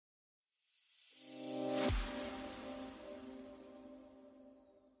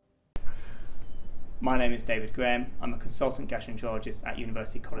My name is David Graham. I'm a consultant gastroenterologist at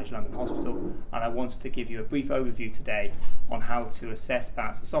University College London Hospital, and I wanted to give you a brief overview today on how to assess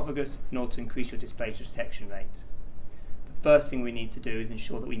Barrett's esophagus in order to increase your dysplasia detection rate. The first thing we need to do is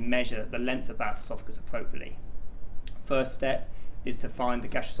ensure that we measure the length of Barrett's esophagus appropriately. First step is to find the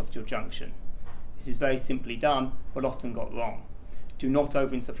gastroesophageal junction. This is very simply done, but often got wrong. Do not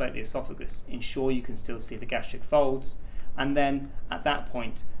overinsufflate the esophagus. Ensure you can still see the gastric folds, and then at that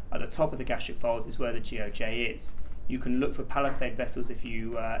point, at the top of the gastric folds is where the GOJ is. You can look for palisade vessels if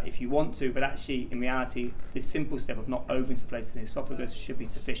you want to, but actually, in reality, this simple step of not overinsufflating the esophagus should be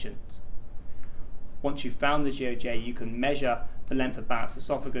sufficient. Once you've found the GOJ, you can measure the length of Barrett's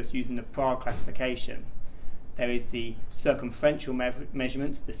esophagus using the Prague classification. There is the circumferential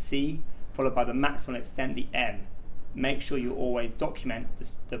measurement, the C, followed by the maximal extent, the M. Make sure you always document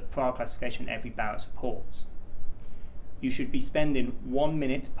the Prague classification in every Barrett's report. You should be spending 1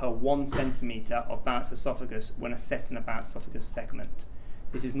 minute per 1 centimetre of Barrett's esophagus when assessing a Barrett's esophagus segment.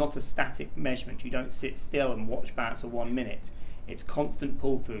 This is not a static measurement. You don't sit still and watch Barrett's for 1 minute. It's constant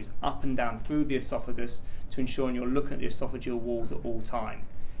pull-throughs up and down through the esophagus to ensure you're looking at the esophageal walls at all time.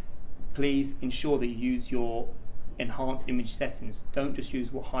 Please ensure that you use your enhanced image settings. Don't just use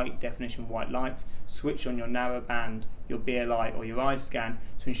high definition white light. Switch on your narrow band, your BLI or your iScan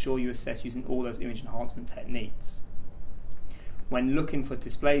to ensure you assess using all those image enhancement techniques. When looking for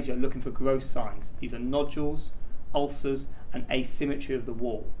dysplasia, looking for growth signs. These are nodules, ulcers, and asymmetry of the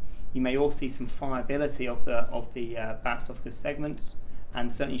wall. You may also see some friability of the Barrett's esophagus segment,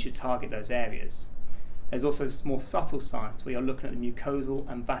 and certainly you should target those areas. There's also more subtle signs where you're looking at the mucosal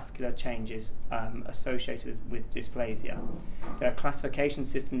and vascular changes associated with dysplasia. There are classification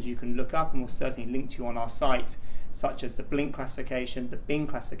systems you can look up, and we'll certainly link to you on our site, such as the Blink classification, the Bing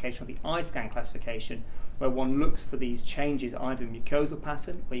classification, or the iScan classification, where one looks for these changes either in mucosal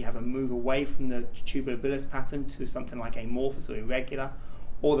pattern, where you have a move away from the tubular-villus pattern to something like amorphous or irregular,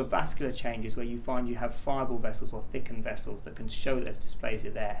 or the vascular changes where you find you have friable vessels or thickened vessels that can show there's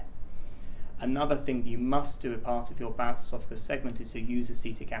dysplasia there. Another thing that you must do as part of your Barrett's esophagus segment is to use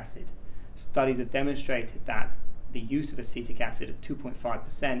acetic acid. Studies have demonstrated that the use of acetic acid of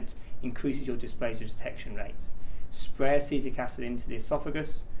 2.5% increases your dysplasia detection rate. Spray acetic acid into the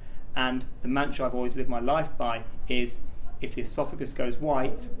esophagus, and the mantra I've always lived my life by is, if the esophagus goes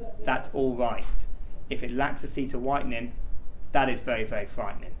white, that's all right. If it lacks acetowhitening, that is very, very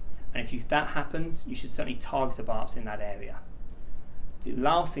frightening. And if that happens, you should certainly target a biopsy in that area. The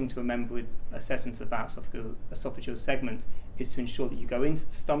last thing to remember with assessment of the Barrett's esophageal segment is to ensure that you go into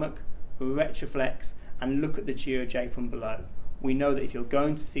the stomach, retroflex, and look at the GOJ from below. We know that if you're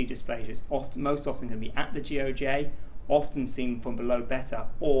going to see dysplasia, it's most often going to be at the GOJ, often seen from below better,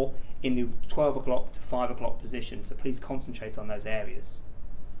 or in the 12 o'clock to 5 o'clock position, so please concentrate on those areas.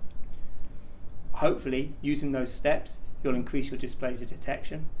 Hopefully, using those steps, you'll increase your dysplasia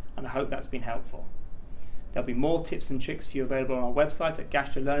detection, and I hope that's been helpful. There'll be more tips and tricks for you available on our website at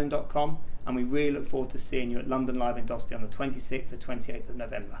GastroLearning.com, and we really look forward to seeing you at London Live Endoscopy on the 26th to 28th of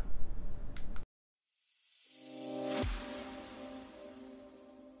November.